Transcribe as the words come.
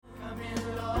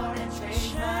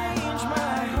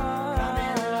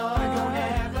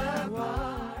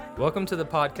Welcome to the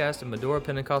podcast of Medora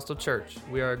Pentecostal Church.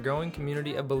 We are a growing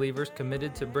community of believers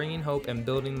committed to bringing hope and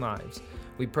building lives.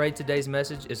 We pray today's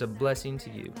message is a blessing to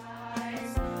you. I'd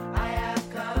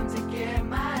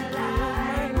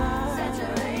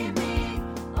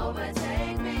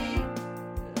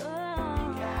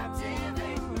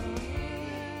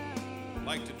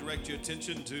like to direct your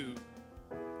attention to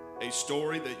a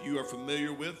story that you are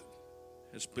familiar with.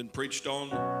 It's been preached on,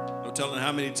 no telling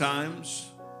how many times,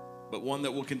 but one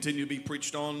that will continue to be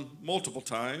preached on multiple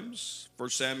times. 1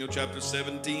 Samuel chapter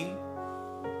 17.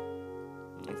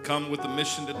 I've come with the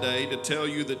mission today to tell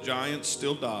you that giants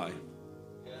still die.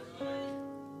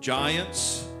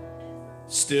 Giants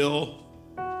still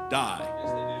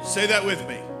die. Say that with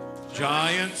me.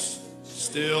 Giants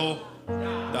still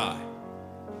die.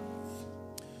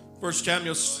 1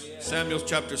 Samuel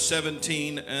chapter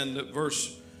 17 and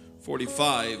verse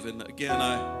 45. And again,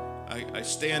 I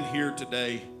stand here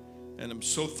today and I'm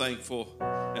so thankful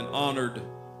and honored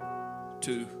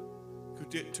to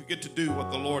get to do what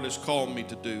the Lord has called me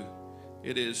to do.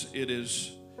 It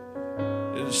is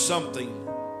something,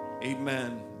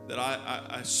 amen, that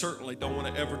I certainly don't want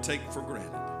to ever take for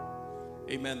granted.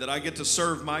 Amen, that I get to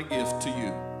serve my gift to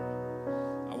you.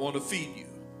 I want to feed you.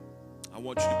 I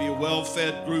want you to be a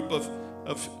well-fed group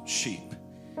of sheep.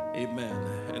 Amen.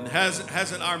 And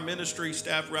hasn't our ministry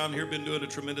staff around here been doing a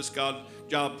tremendous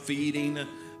job feeding?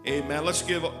 Amen. Let's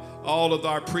give all of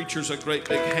our preachers a great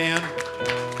big hand.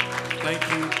 Thank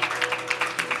you.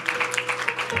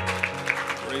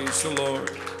 Praise the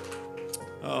Lord.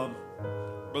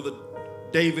 Brother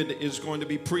David is going to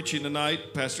be preaching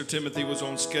tonight. Pastor Timothy was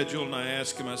on schedule, and I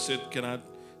asked him, I said, can I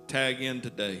tag in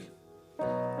today?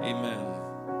 Amen.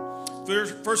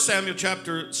 1 Samuel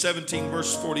chapter 17,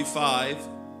 verse 45.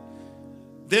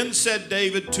 Then said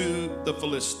David to the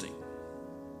Philistine.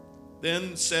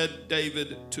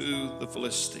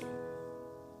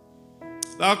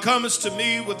 Thou comest to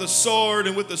me with a sword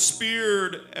and with a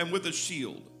spear and with a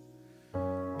shield.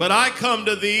 But I come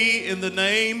to thee in the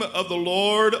name of the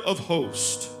Lord of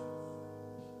hosts,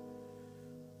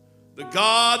 the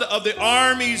God of the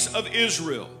armies of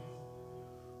Israel,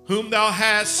 whom thou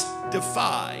hast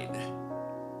defied.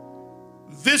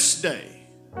 This day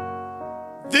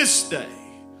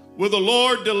will the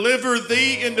Lord deliver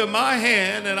thee into my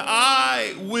hand, and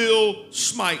I will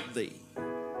smite thee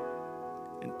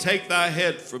and take thy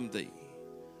head from thee.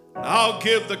 And I'll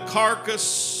give the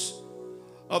carcass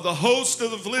of the host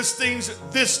of the Philistines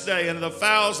this day unto the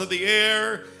fowls of the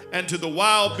air and to the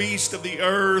wild beasts of the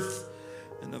earth.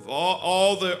 And of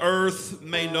all the earth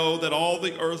may know that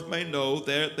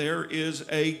there is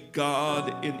a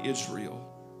God in Israel.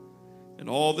 And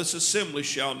all this assembly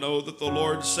shall know that the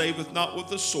Lord saveth not with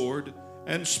the sword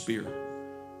and spear.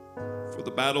 For the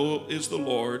battle is the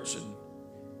Lord's, and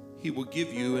he will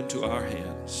give you into our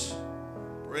hands.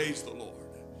 Praise the Lord.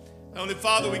 Heavenly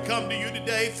Father, we come to you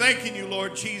today thanking you,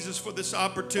 Lord Jesus, for this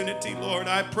opportunity. Lord,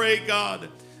 I pray, God,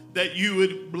 that you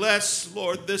would bless,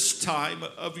 Lord, this time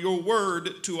of your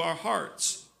word to our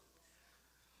hearts.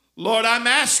 Lord, I'm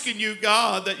asking you,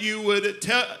 God, that you would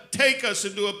take us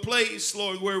into a place,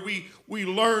 Lord, where we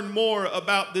learn more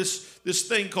about this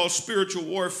thing called spiritual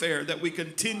warfare, that we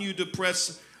continue to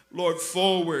press, Lord,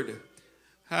 forward.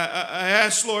 I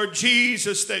ask, Lord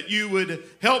Jesus, that you would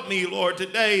help me, Lord,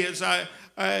 today as I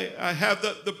have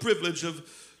the privilege of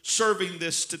serving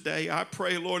this today. I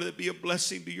pray, Lord, it be a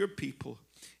blessing to your people.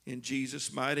 In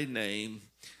Jesus' mighty name,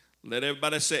 let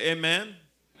everybody say amen.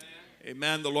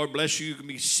 Amen. The Lord bless you. You can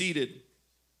be seated.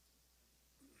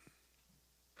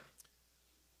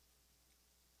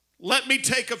 Let me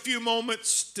take a few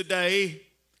moments today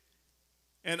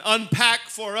and unpack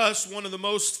for us one of the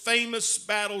most famous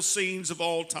battle scenes of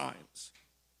all times.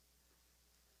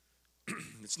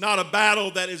 It's not a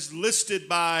battle that is listed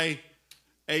by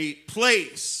a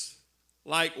place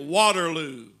like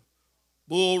Waterloo,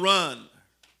 Bull Run,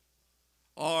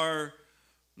 or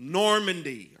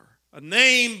Normandy, a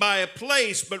name by a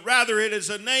place, but rather it is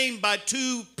a name by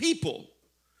two people,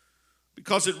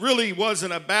 because it really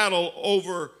wasn't a battle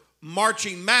over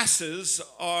marching masses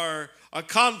or a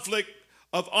conflict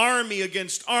of army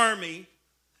against army.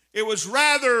 It was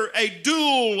rather a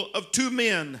duel of two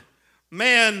men,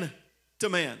 man to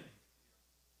man.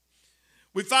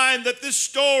 We find that this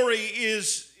story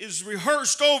is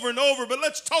rehearsed over and over, but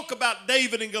let's talk about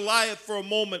David and Goliath for a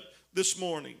moment this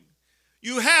morning.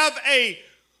 You have a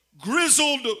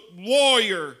grizzled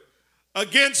warrior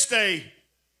against a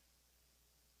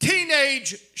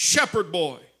teenage shepherd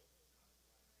boy.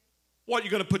 What are you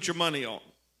going to put your money on?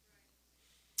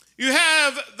 You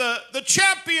have the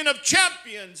champion of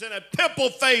champions and a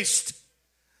pimple-faced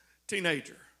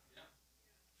teenager.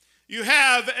 You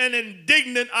have an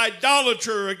indignant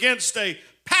idolater against a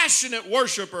passionate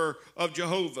worshiper of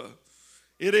Jehovah.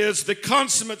 It is the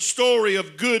consummate story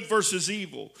of good versus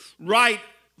evil, right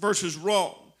versus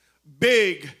wrong,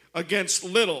 big against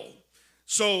little.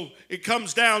 So it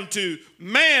comes down to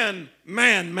man,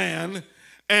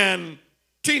 and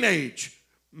teenage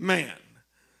man.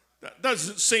 That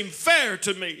doesn't seem fair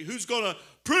to me. Who's going to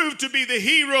prove to be the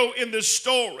hero in this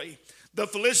story? The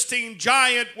Philistine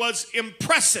giant was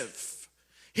impressive.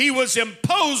 He was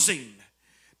imposing.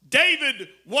 David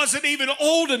wasn't even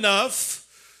old enough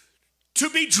to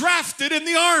be drafted in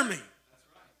the army.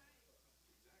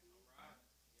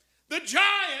 The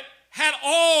giant had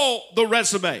all the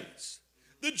resumes.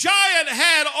 The giant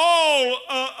had all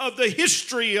of the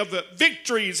history of the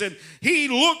victories, and he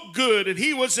looked good, and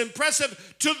he was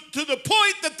impressive to the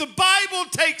point that the Bible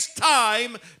takes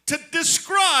time to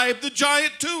describe the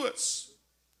giant to us.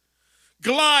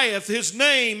 Goliath, his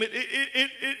name,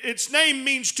 its name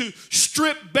means to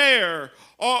strip bare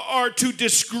or to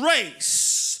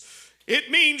disgrace. It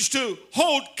means to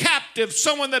hold captive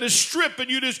someone that is stripped,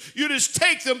 and you just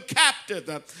take them captive.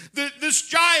 This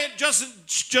giant doesn't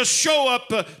just show up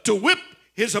to whip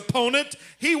his opponent.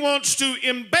 He wants to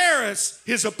embarrass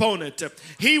his opponent.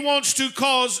 He wants to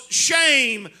cause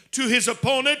shame to his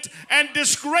opponent and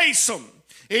disgrace him.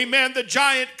 Amen. The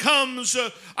giant comes,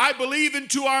 I believe,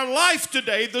 into our life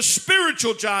today. The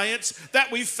spiritual giants that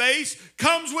we face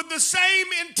comes with the same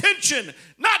intention,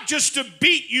 not just to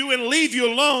beat you and leave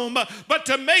you alone, but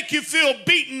to make you feel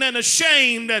beaten and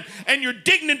ashamed, and your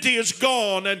dignity is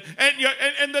gone, and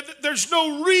there's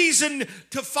no reason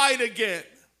to fight again.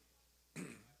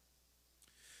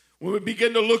 When we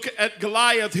begin to look at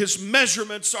Goliath, his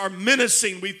measurements are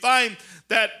menacing. We find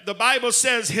that the Bible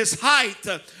says his height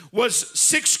was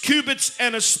 6 cubits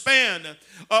and a span.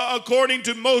 According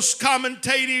to most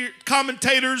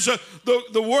commentators,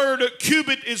 the word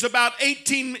cubit is about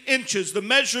 18 inches. The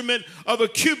measurement of a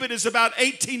cubit is about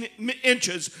 18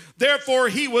 inches. Therefore,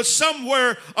 he was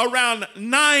somewhere around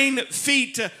 9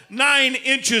 feet, 9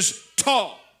 inches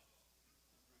tall.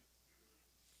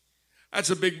 That's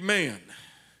a big man.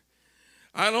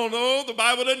 I don't know, the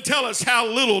Bible doesn't tell us how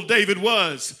little David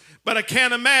was, but I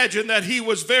can't imagine that he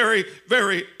was very,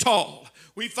 very tall.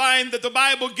 We find that the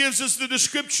Bible gives us the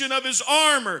description of his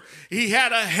armor. He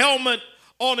had a helmet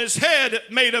on his head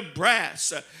made of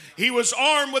brass. He was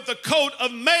armed with a coat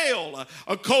of mail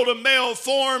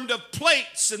formed of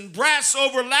plates and brass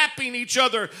overlapping each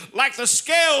other like the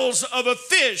scales of a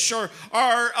fish or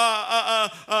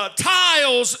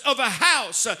tiles of a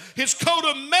house. His coat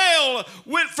of mail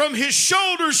went from his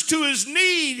shoulders to his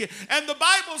knee, and the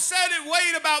Bible said it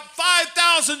weighed about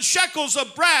 5,000 shekels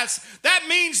of brass. That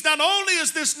means not only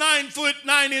is this 9-foot,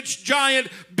 9-inch giant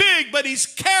big, but he's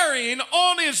carrying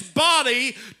on his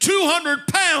body 200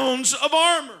 pounds of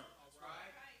armor.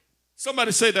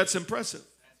 Somebody say that's impressive.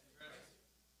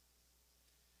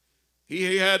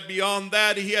 He had beyond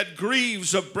that, he had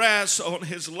greaves of brass on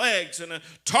his legs and a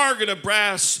target of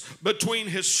brass between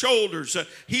his shoulders.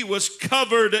 He was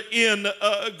covered in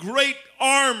a great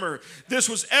armor. This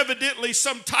was evidently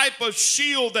some type of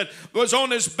shield that was on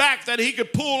his back that he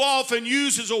could pull off and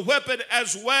use as a weapon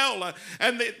as well.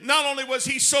 Not only was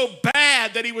he so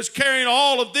bad that he was carrying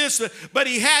all of this, but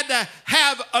he had to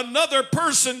have another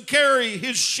person carry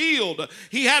his shield.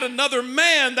 He had another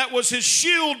man that was his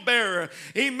shield bearer.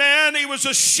 Amen. He was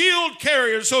a shield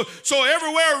carrier. So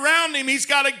everywhere around him, he's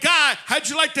got a guy. How'd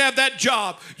you like to have that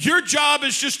job? Your job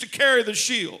is just to carry the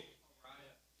shield.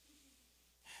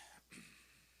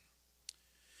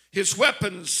 His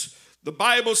weapons, the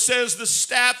Bible says the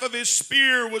staff of his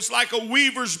spear was like a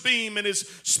weaver's beam, and his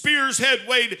spear's head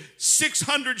weighed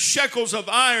 600 shekels of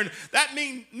iron. That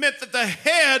meant that the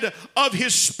head of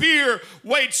his spear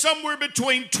weighed somewhere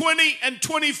between 20 and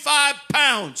 25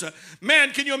 pounds.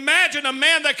 Man, can you imagine a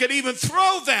man that could even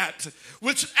throw that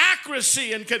with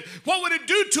accuracy? And what would it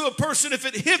do to a person if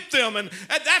it hit them? And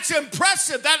that's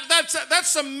impressive. That's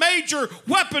some major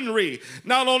weaponry.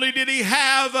 Not only did he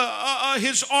have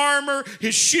his armor,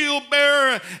 his shield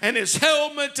bearer, and his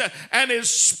helmet, and his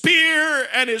spear,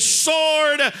 and his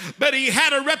sword, but he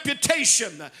had a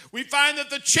reputation. We find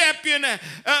that the champion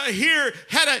here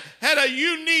had a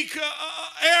unique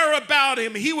air about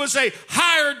him. He was a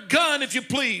hired gun, if you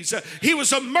please. He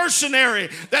was a mercenary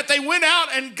that they went out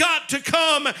and got to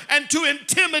come and to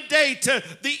intimidate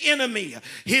the enemy.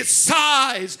 His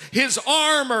size, his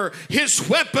armor, his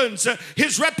weapons,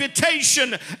 his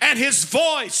reputation, and his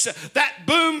voice that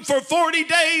boomed for 40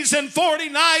 days and 40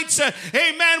 nights,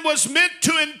 amen, was meant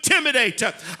to intimidate.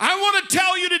 I want to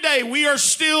tell you today, we are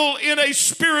still in a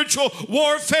spiritual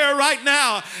warfare right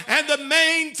now. And the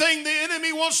main thing the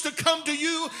enemy wants to come to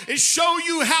you is show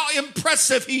you how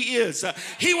impressive he is.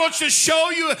 He wants to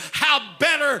show you how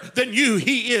better than you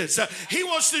he is. He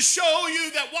wants to show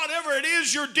you that whatever it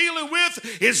is you're dealing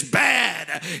with is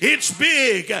bad. It's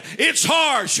big. It's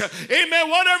harsh. Amen.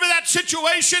 Whatever that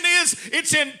situation is,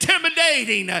 it's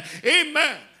intimidating.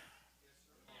 Amen.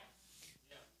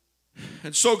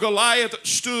 And so Goliath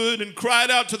stood and cried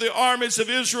out to the armies of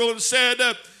Israel and said,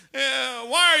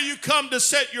 why are you come to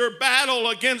set your battle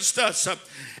against us?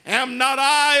 Am not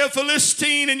I a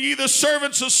Philistine, and ye the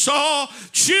servants of Saul?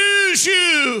 Choose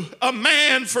you a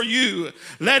man for you.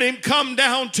 Let him come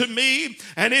down to me,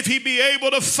 and if he be able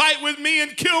to fight with me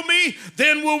and kill me,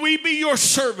 then will we be your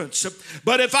servants.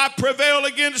 But if I prevail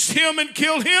against him and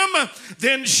kill him,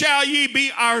 then shall ye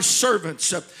be our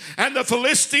servants. And the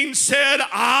Philistines said,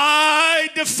 I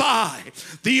defy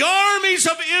the armies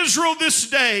of Israel this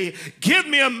day. Give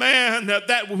me a man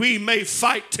that we may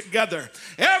fight together.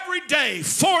 Every day,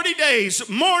 40 days,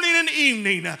 morning and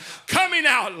evening, coming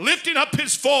out, lifting up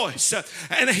his voice.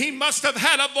 And he must have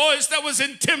had a voice that was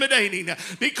intimidating,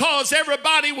 because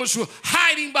everybody was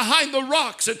hiding behind the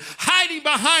rocks and hiding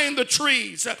behind the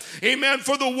trees. Amen.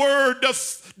 For the word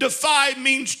defy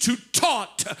means to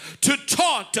taunt,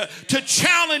 to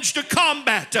challenge, to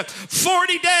combat.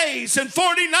 40 days and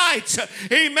 40 nights,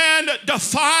 amen,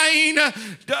 defying,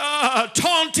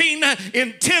 taunting,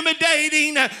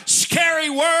 intimidating, scary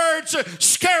words,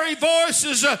 scary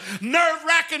voices,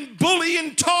 nerve-wracking,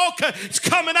 bullying talk. It's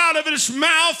coming out of his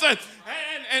mouth.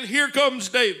 And here comes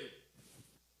David.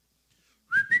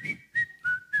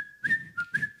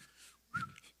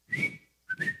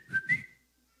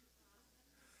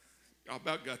 Y'all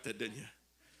about got that, didn't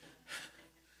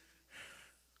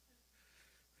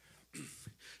you?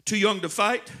 Too young to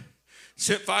fight,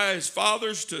 sent by his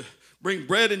fathers to bring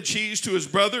bread and cheese to his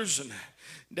brothers. And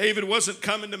David wasn't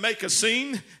coming to make a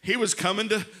scene. He was coming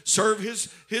to serve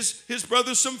his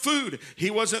brothers some food. He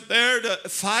wasn't there to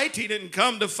fight. He didn't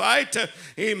come to fight.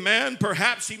 Amen.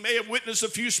 Perhaps he may have witnessed a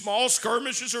few small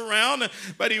skirmishes around,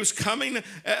 but he was coming.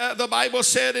 The Bible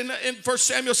said in 1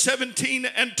 Samuel 17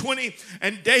 and 20,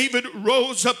 and David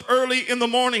rose up early in the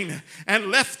morning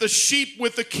and left the sheep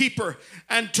with the keeper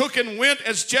and took and went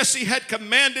as Jesse had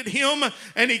commanded him.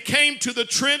 And he came to the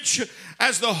trench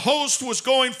as the host was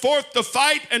going forth to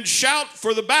fight and shout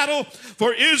for the battle.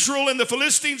 For Israel and the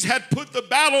Philistines had put the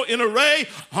battle in array,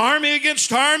 army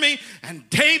against army. And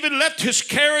David left his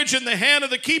carriage in the hand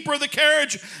of the keeper of the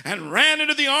carriage and ran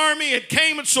into the army and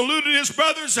came and saluted his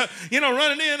brothers,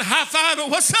 running in,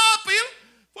 high-fiving. What's up, Bill?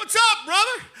 What's up,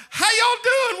 brother? How y'all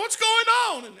doing? What's going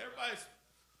on? And everybody's...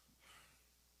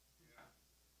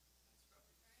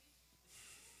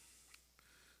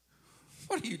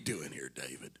 What are you doing here,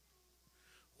 David?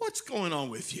 What's going on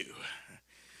with you?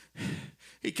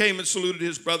 He came and saluted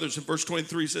his brothers. In verse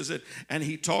 23 says it, and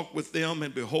he talked with them,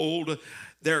 and behold,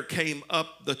 there came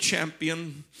up the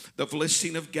champion, the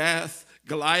Philistine of Gath,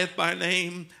 Goliath by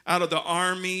name, out of the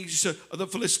armies of the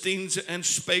Philistines, and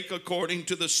spake according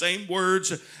to the same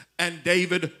words. And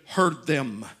David heard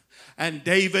them. And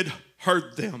David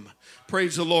heard them.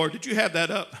 Praise the Lord. Did you have that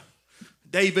up?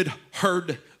 David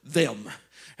heard them.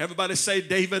 Everybody say,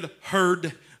 David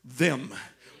heard them.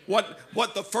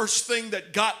 What the first thing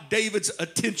that got David's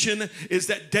attention is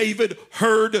that David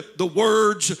heard the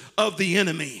words of the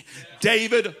enemy.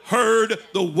 David heard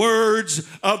the words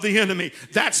of the enemy.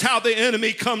 That's how the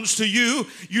enemy comes to you.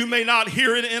 You may not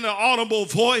hear it in an audible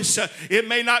voice. It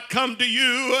may not come to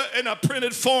you in a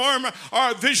printed form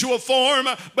or a visual form,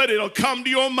 but it'll come to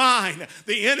your mind.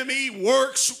 The enemy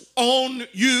works on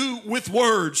you with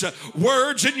words.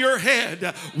 Words in your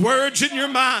head, words in your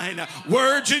mind,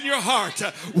 words in your heart,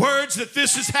 words that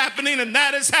this is happening and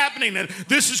that is happening and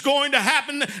this is going to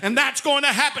happen and that's going to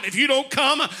happen. If you don't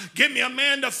come, give me a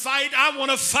man to fight. I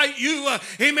want to fight you.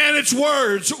 Amen. It's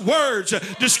words,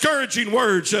 discouraging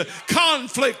words,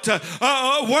 conflict,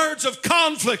 words of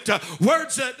conflict,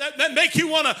 words that make you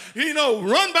want to,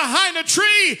 run behind a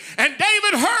tree. And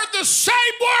David heard the same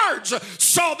words,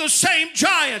 saw the same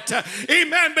giant.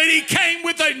 Amen. But he came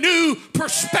with a new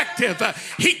perspective.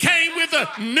 He came with a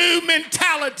new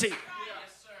mentality.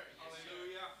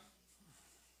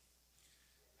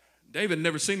 David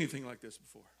never seen anything like this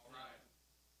before.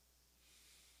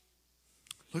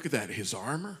 Look at that. His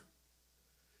armor,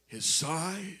 his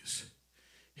size,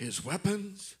 his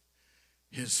weapons,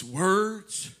 his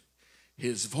words,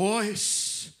 his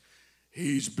voice.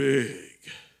 He's big.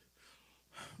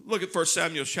 Look at 1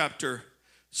 Samuel chapter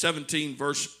 17,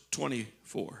 verse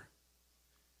 24.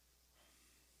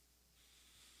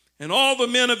 And all the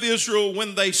men of Israel,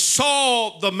 when they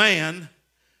saw the man,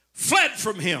 fled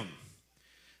from him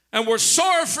and were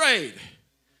sore afraid.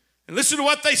 And listen to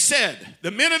what they said.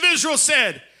 The men of Israel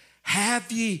said,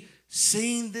 have ye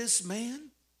seen this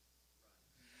man?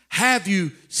 Have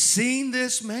you seen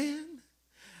this man?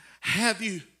 Have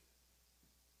you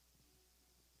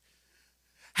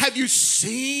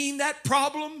seen that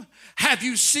problem? Have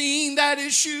you seen that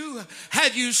issue?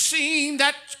 Have you seen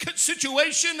that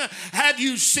situation? Have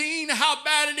you seen how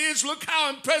bad it is? Look how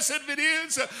impressive it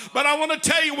is. But I want to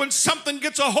tell you, when something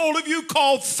gets a hold of you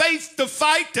called faith to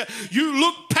fight, you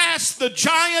look past the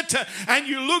giant and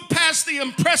you look past the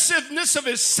impressiveness of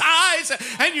his size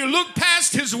and you look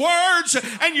past his words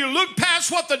and you look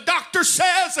past what the doctor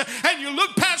says and you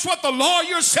look past what the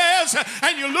lawyer says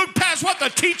and you look past what the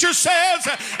teacher says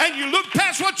and you look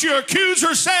past what your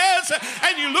accuser says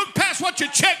and you look past what your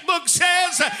checkbook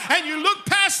says and you look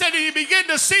past it and you begin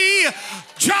to see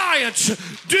giants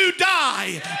do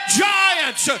die.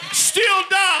 Giants still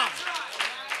die.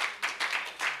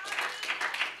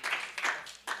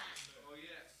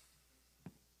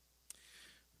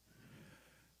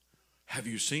 Have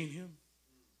you seen him?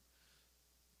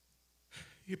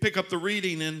 You pick up the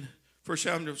reading in 1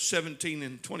 Samuel 17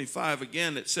 and 25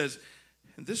 again. It says,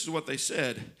 and this is what they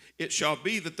said, it shall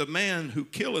be that the man who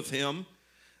killeth him,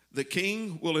 the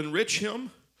king will enrich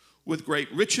him with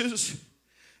great riches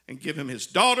and give him his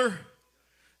daughter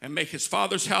and make his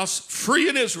father's house free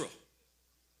in Israel.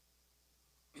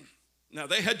 Now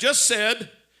they had just said,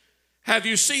 have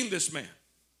you seen this man?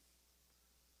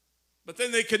 But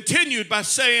then they continued by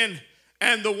saying,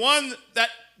 and the one that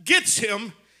gets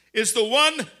him is the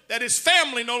one that his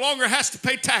family no longer has to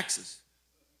pay taxes.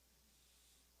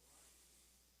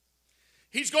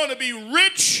 He's going to be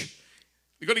rich.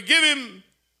 You're going to give him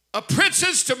a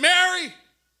princess to marry.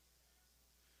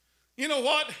 You know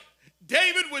what?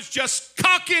 David was just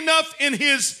cocky enough in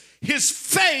his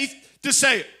faith to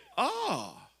say,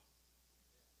 oh,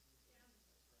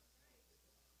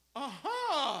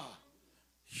 yeah.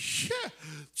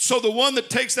 So the one that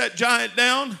takes that giant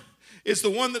down is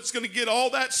the one that's going to get all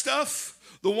that stuff.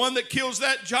 The one that kills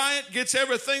that giant gets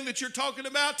everything that you're talking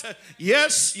about.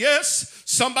 Yes, yes.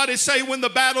 Somebody say, when the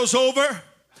battle's over.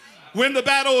 When the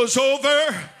battle is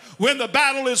over. When the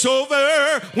battle is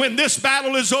over, when this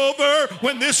battle is over,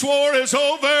 when this war is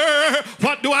over,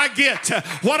 what do I get?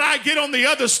 What I get on the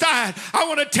other side? I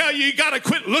want to tell you, you got to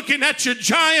quit looking at your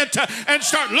giant and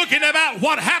start looking about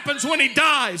what happens when he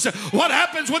dies. What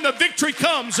happens when the victory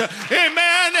comes. Amen.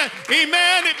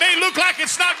 Amen. It may look like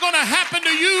it's not going to happen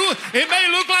to you. It may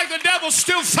look like the devil's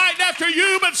still fighting after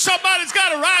you, but somebody's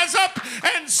got to rise up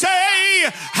and say,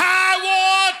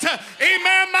 I want,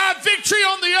 amen, my victory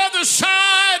on the other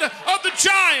side of the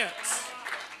giants.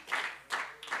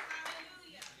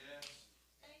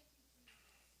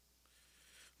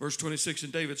 Verse 26,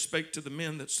 and David spake to the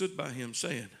men that stood by him,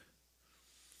 saying,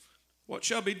 what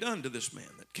shall be done to this man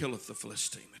that killeth the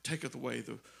Philistine, that taketh away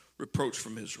the reproach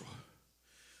from Israel?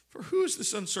 For who is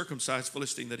this uncircumcised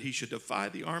Philistine that he should defy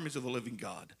the armies of the living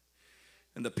God?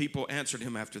 And the people answered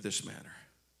him after this manner.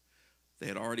 They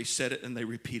had already said it and they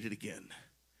repeat it again.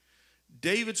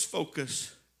 David's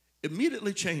focus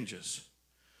immediately changes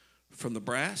from the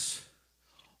brass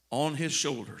on his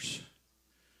shoulders,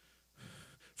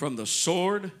 from the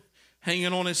sword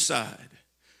hanging on his side,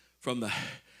 from the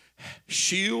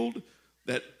shield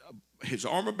that his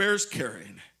armor bearer is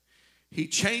carrying. He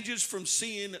changes from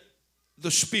seeing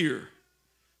the spear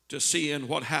to seeing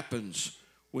what happens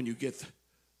when you get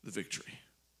the victory.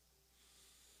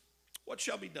 What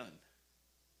shall be done?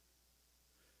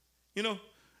 You know,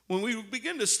 when we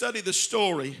begin to study the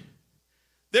story,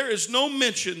 there is no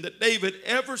mention that David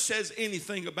ever says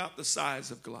anything about the size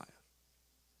of Goliath.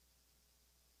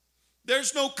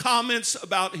 There's no comments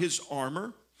about his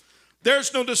armor.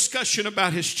 There's no discussion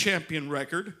about his champion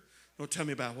record. Don't tell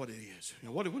me about what it is. You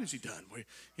know, what has he done?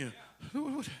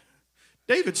 What?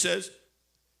 David says,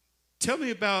 tell me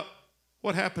about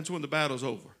what happens when the battle's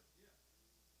over.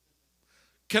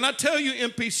 Can I tell you,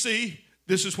 MPC,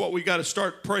 this is what we got to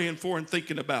start praying for and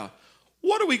thinking about.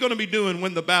 What are we going to be doing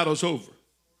when the battle's over?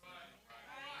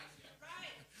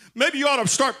 Maybe you ought to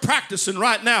start practicing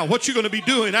right now what you're going to be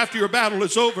doing after your battle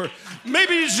is over.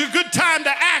 Maybe it's a good time to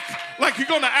act like you're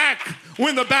going to act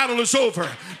when the battle is over.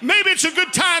 Maybe it's a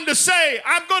good time to say,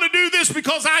 I'm going to do this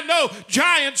because I know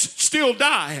giants still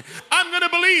die. I'm going to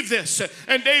believe this.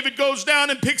 And David goes down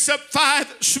and picks up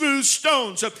 5 smooth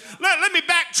stones. Let me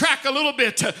backtrack a little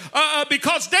bit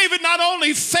because David not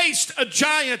only faced a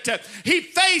giant, he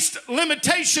faced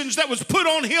limitations that was put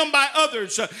on him by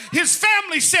others. His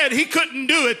family said he couldn't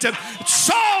do it.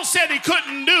 Saul said he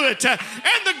couldn't do it. And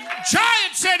the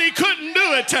giant said he couldn't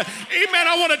do it. Amen.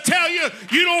 I want to tell you,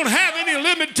 you don't have any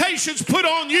limitations put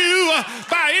on you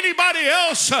by anybody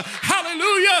else.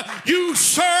 Hallelujah. You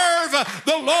serve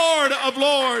the Lord of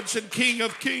Lords and King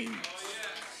of Kings.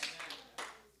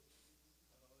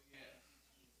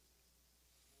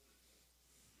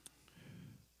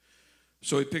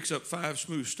 So he picks up 5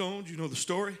 smooth stones. You know the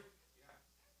story?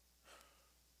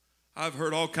 I've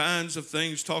heard all kinds of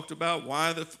things talked about.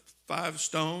 Why the 5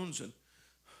 stones? And,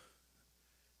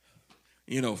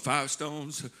 5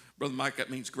 stones. Brother Mike, that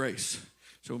means grace.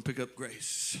 So I'm going to pick up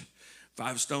grace.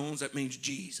 5 stones, that means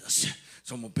Jesus.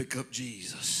 So I'm going to pick up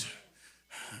Jesus.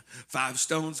 5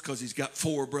 stones because he's got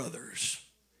 4 brothers.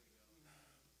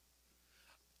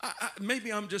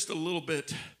 Maybe I'm just a little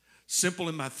bit simple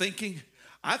in my thinking.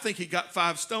 I think he got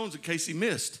 5 stones in case he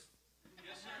missed.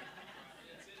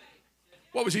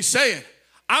 What was he saying?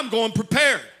 I'm going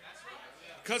prepared.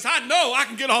 Because I know I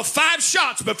can get off 5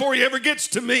 shots before he ever gets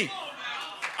to me.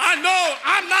 I know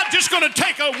I'm not just going to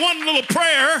take one little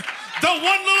prayer. The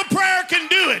one little prayer can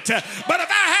do it. But if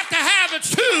I have to have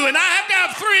 2, and I have to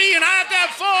have 3, and I have to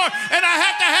have 4, and I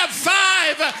have to have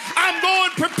 5, I'm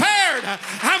going prepared.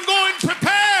 I'm going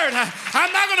prepared.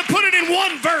 I'm not going to put it in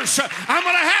one verse. I'm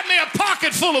going to have me a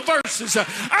pocket full of verses.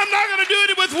 I'm not going to do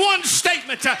it with one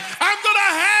statement. I'm going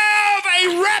to have a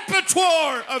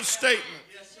repertoire of statements.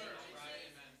 Yes, sir.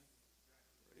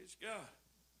 Praise God.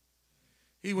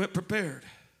 He went prepared.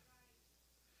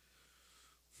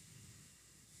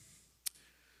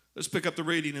 Let's pick up the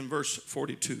reading in verse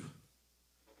 42.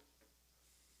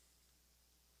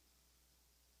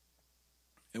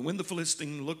 And when the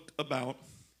Philistine looked about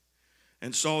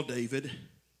and saw David,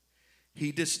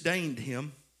 he disdained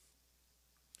him,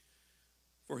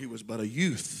 for he was but a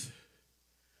youth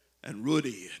and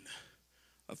ruddy and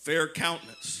a fair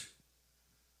countenance.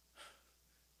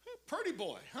 Pretty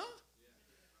boy, huh?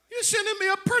 You're sending me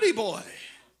a pretty boy,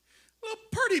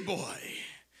 a pretty boy.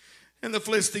 And the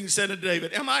Philistine said to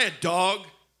David, am I a dog?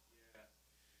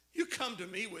 You come to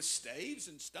me with staves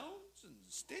and stones and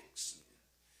sticks.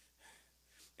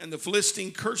 And the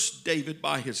Philistine cursed David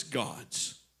by his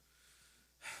gods.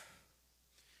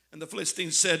 And the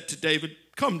Philistine said to David,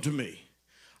 come to me.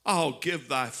 I'll give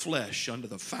thy flesh unto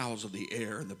the fowls of the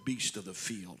air and the beasts of the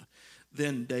field.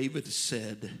 Then David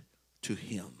said to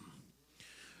him,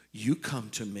 you come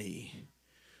to me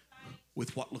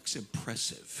with what looks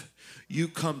impressive. You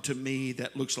come to me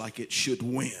that looks like it should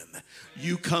win.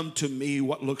 You come to me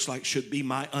what looks like should be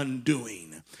my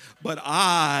undoing. But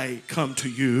I come to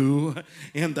you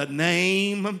in the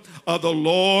name of the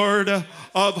Lord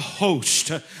of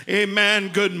hosts.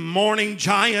 Amen. Good morning,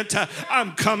 giant.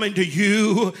 I'm coming to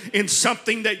you in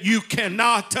something that you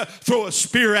cannot throw a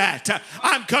spear at.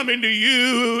 I'm coming to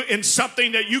you in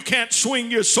something that you can't swing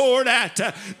your sword at.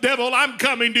 Devil, I'm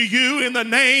coming to you in the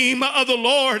name of the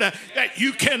Lord that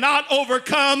you cannot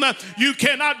overcome. You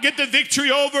cannot get the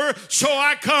victory over. So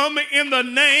I come in the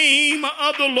name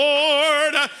of the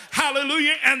Lord.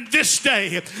 Hallelujah. And this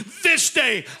day,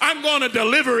 I'm going to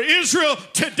deliver Israel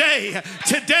today.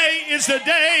 Today is the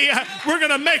day we're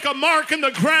going to make a mark in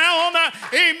the ground.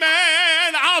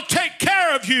 Amen. I'll take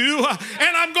care of you,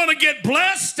 and I'm going to get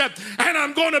blessed, and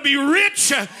I'm going to be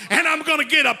rich, and I'm going to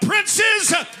get a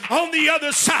princess on the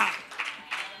other side.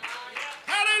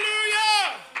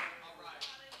 Hallelujah.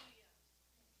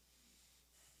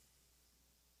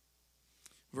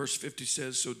 Verse 50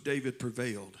 says, so David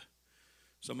prevailed.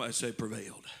 Somebody say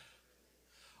prevailed.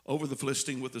 Over the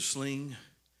Philistine with a sling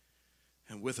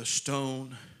and with a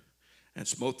stone, and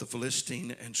smote the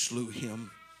Philistine and slew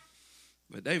him.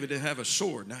 But David didn't have a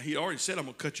sword. Now, he already said, I'm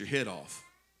going to cut your head off.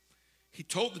 He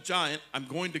told the giant, I'm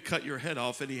going to cut your head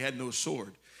off, and he had no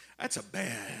sword. That's a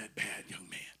bad young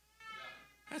man.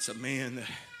 That's a man that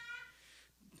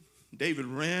David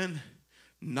ran,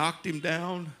 knocked him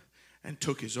down, and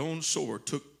took his own sword,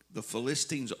 took the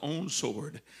Philistine's own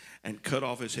sword, and cut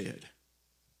off his head.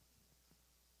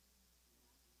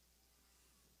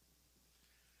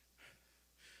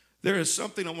 There is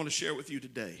something I want to share with you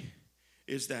today,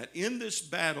 is that in this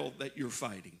battle that you're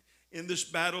fighting, in this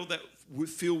battle that we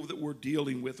feel that we're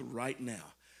dealing with right now,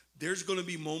 there's going to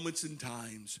be moments and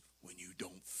times when you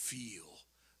don't feel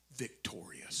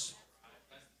victorious.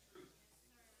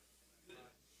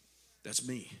 That's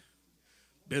me.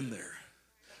 Been there.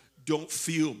 don't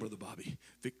feel, Brother Bobby,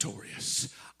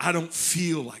 victorious. I don't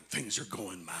feel like things are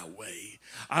going my way.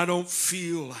 I don't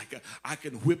feel like I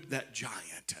can whip that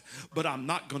giant, but I'm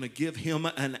not going to give him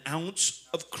an ounce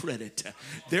of credit.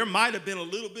 There might have been a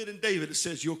little bit in David that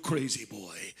says, you're crazy,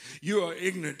 boy. You're an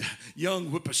ignorant young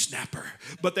whippersnapper.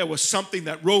 But there was something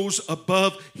that rose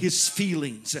above his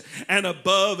feelings and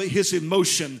above his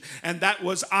emotion. And that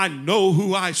was, I know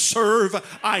who I serve.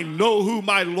 I know who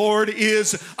my Lord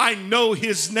is. I know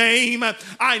his name.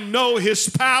 I know his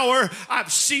power.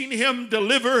 I've seen him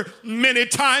deliver many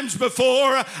times before.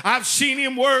 I've seen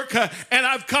him work, and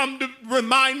I've come to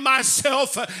remind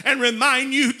myself and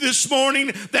remind you this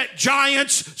morning that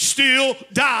giants still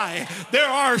die. There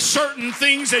are certain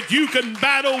things that you can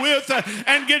battle with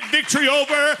and get victory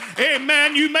over.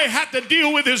 Amen. You may have to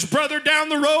deal with his brother down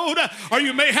the road, or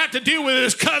you may have to deal with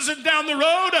his cousin down the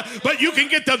road, but you can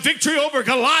get the victory over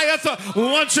Goliath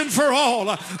once and for all.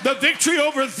 The victory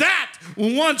over that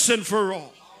once and for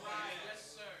all.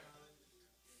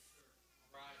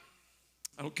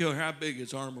 I don't care how big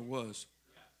his armor was,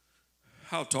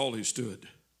 how tall he stood.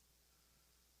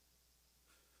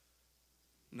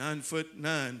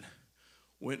 9'9"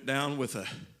 went down with a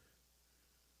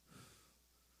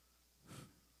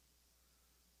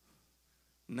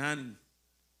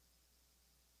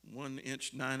one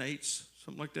inch, 9/8,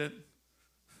 something like that,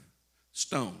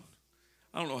 stone.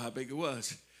 I don't know how big it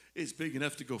was. It's big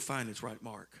enough to go find its right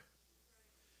mark.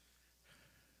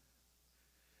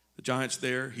 The giant's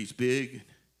there. He's big.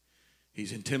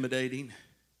 He's intimidating.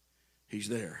 He's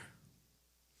there.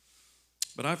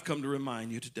 But I've come to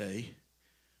remind you today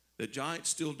that giants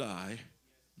still die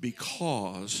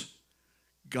because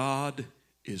God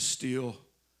is still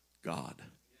God.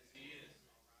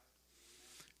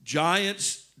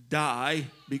 Giants die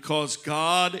because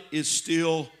God is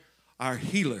still our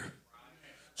healer.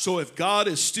 So if God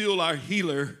is still our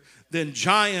healer, then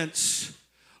giants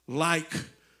like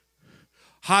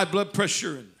high blood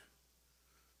pressure and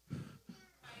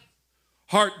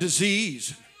heart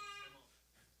disease,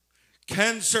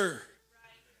 cancer.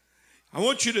 I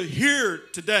want you to hear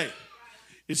today.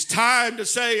 It's time to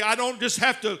say, I don't just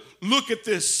have to look at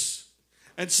this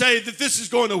and say that this is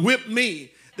going to whip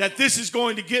me, that this is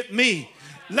going to get me.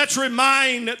 Let's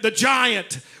remind the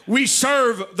giant, we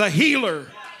serve the healer.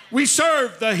 We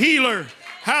serve the healer.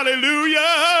 Hallelujah.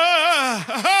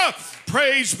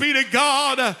 Praise be to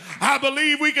God. I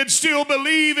believe we can still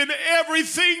believe in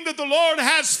everything that the Lord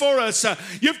has for us.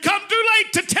 You've come too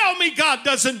late to tell me God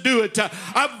doesn't do it.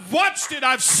 I've watched it.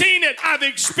 I've seen it. I've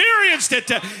experienced it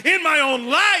in my own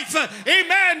life.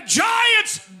 Amen.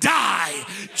 Giants die.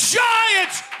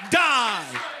 Giants die.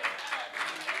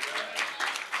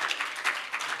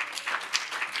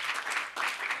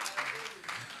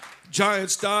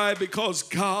 Giants die because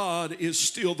God is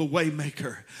still the way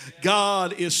maker.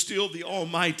 God is still the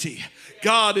Almighty.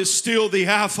 God is still the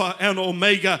Alpha and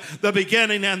Omega, the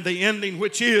beginning and the ending,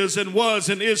 which is and was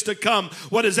and is to come.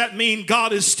 What does that mean?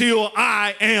 God is still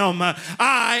I am.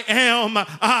 I am.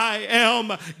 I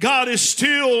am. God is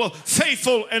still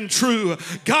faithful and true.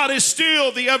 God is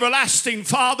still the everlasting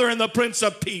Father and the Prince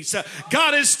of Peace.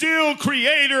 God is still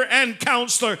Creator and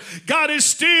Counselor. God is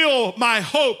still my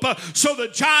hope. So the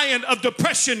giant of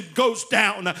depression goes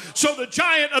down. So the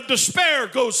giant of despair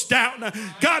goes down.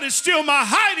 God is still my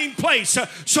hiding place,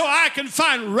 so I can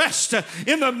find rest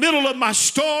in the middle of my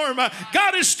storm.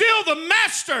 God is still the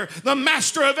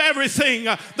master of everything,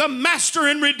 the master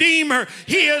and redeemer.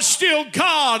 He is still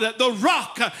God, the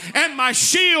rock and my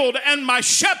shield and my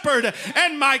shepherd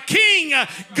and my king.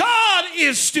 God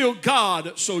is still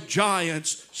God, so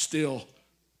giants still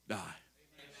die.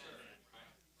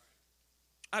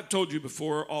 I've told you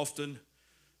before often,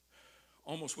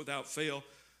 almost without fail,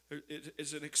 it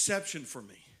is an exception for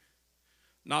me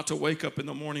not to wake up in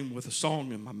the morning with a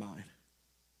song in my mind.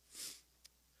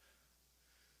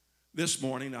 This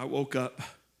morning I woke up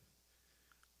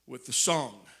with the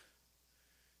song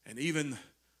and even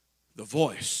the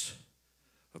voice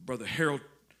of Brother Harold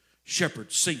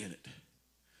Shepherd singing it.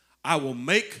 I will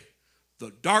make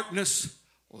the darkness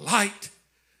light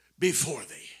before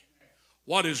thee.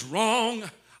 What is wrong,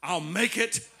 I'll make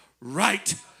it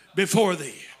right before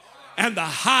thee. And the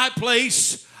high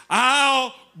place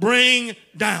I'll bring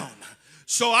down.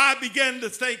 So I began to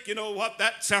think, you know what,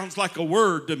 that sounds like a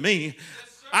word to me.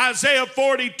 Isaiah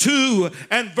 42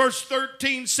 and verse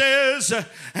 13 says,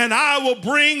 and I will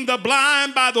bring the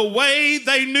blind by the way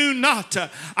they knew not.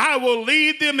 I will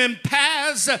lead them in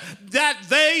paths that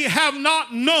they have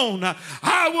not known.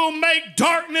 I will make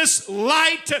darkness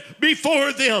light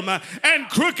before them, and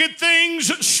crooked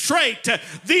things straight.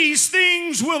 These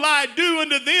things will I do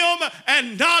unto them,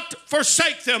 and not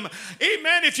forsake them.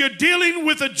 Amen. If you're dealing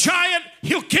with a giant,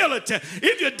 he'll kill it.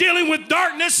 If you're dealing with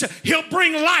darkness, he'll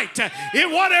bring light.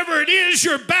 In whatever it is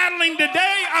you're battling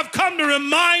today, I've come to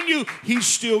remind you, he's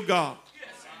still God.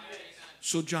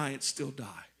 So giants still die.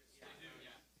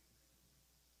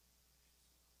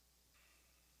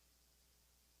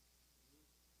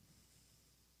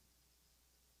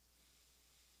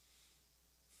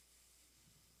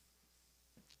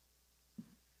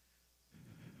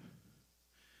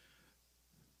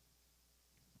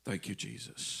 Thank you,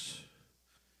 Jesus.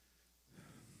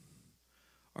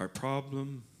 Our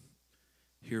problem,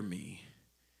 hear me,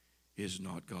 is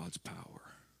not God's power.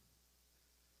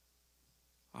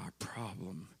 Our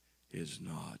problem is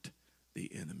not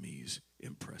the enemy's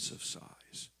impressive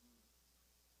size.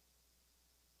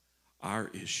 Our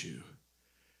issue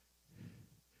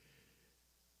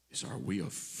is, are we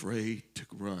afraid to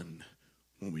run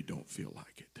when we don't feel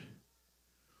like it?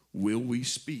 Will we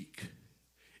speak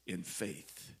in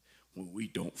faith when we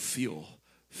don't feel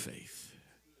faith?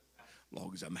 As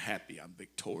long as I'm happy, I'm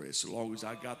victorious. As long as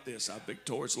I got this, I'm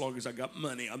victorious. As long as I got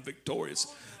money, I'm victorious.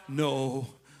 No.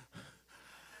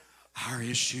 Our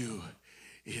issue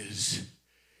is,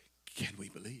 can we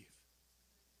believe?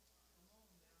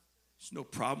 There's no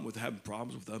problem with having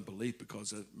problems with unbelief,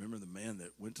 because I remember the man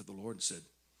that went to the Lord and said,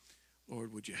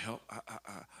 Lord, would you help?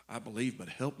 I believe, but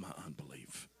help my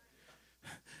unbelief.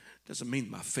 Doesn't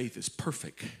mean my faith is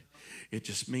perfect. It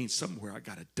just means somewhere I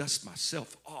got to dust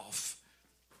myself off.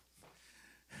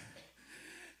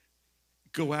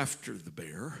 Go after the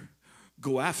bear,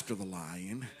 go after the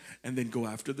lion, and then go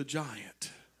after the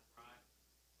giant.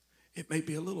 It may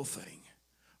be a little thing,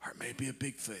 or it may be a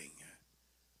big thing.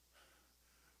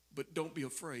 But don't be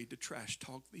afraid to trash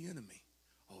talk the enemy.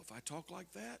 Oh, if I talk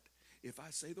like that, if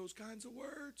I say those kinds of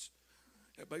words,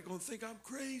 everybody going to think I'm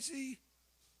crazy.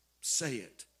 Say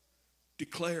it.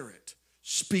 Declare it.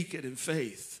 Speak it in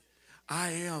faith.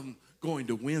 I am going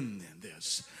to win in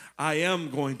this. I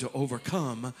am going to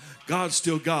overcome. God's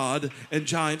still God, and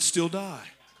giants still die.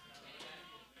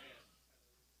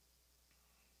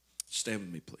 Stand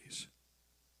with me, please.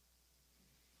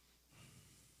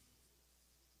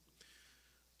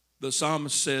 The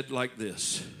psalmist said like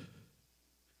this,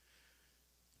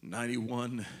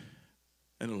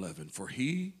 91:11, for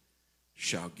he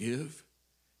shall give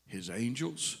his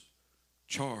angels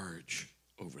charge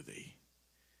over thee,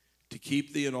 to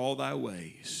keep thee in all thy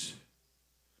ways.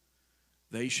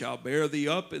 They shall bear thee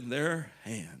up in their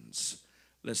hands,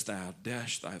 lest thou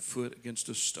dash thy foot against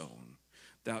a stone.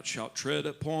 Thou shalt tread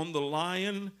upon the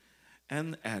lion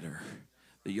and the adder.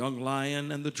 The young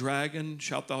lion and the dragon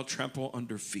shalt thou trample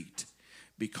under feet,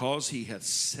 because he hath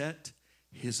set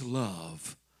his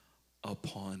love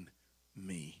upon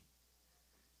me.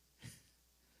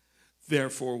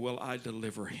 Therefore will I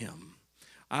deliver him.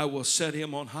 I will set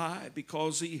him on high,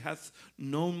 because he hath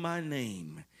known my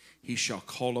name. He shall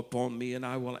call upon me, and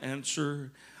I will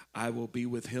answer. I will be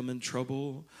with him in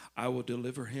trouble. I will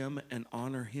deliver him and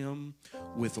honor him.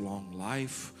 With long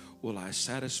life will I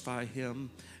satisfy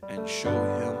him and show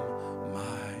him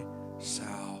my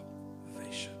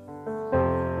salvation.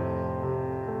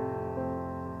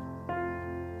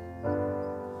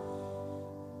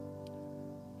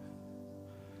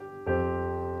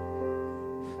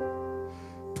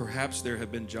 Perhaps there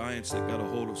have been giants that got a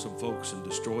hold of some folks and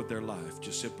destroyed their life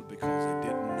just simply because they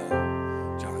didn't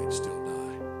know giants still die.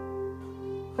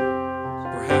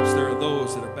 Perhaps there are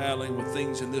those that are battling with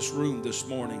things in this room this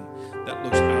morning that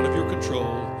looks out of your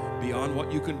control, beyond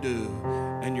what you can do,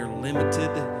 and you're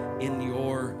limited in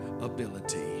your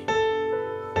ability.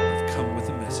 I've come with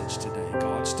a message today.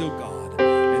 God's still God,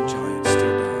 and giants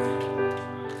still die.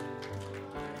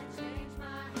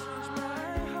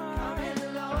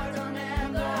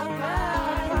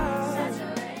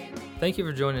 Thank you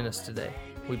for joining us today.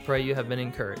 We pray you have been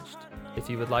encouraged. If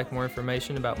you would like more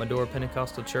information about Medora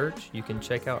Pentecostal Church, you can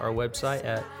check out our website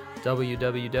at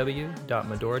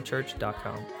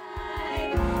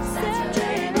www.medorachurch.com.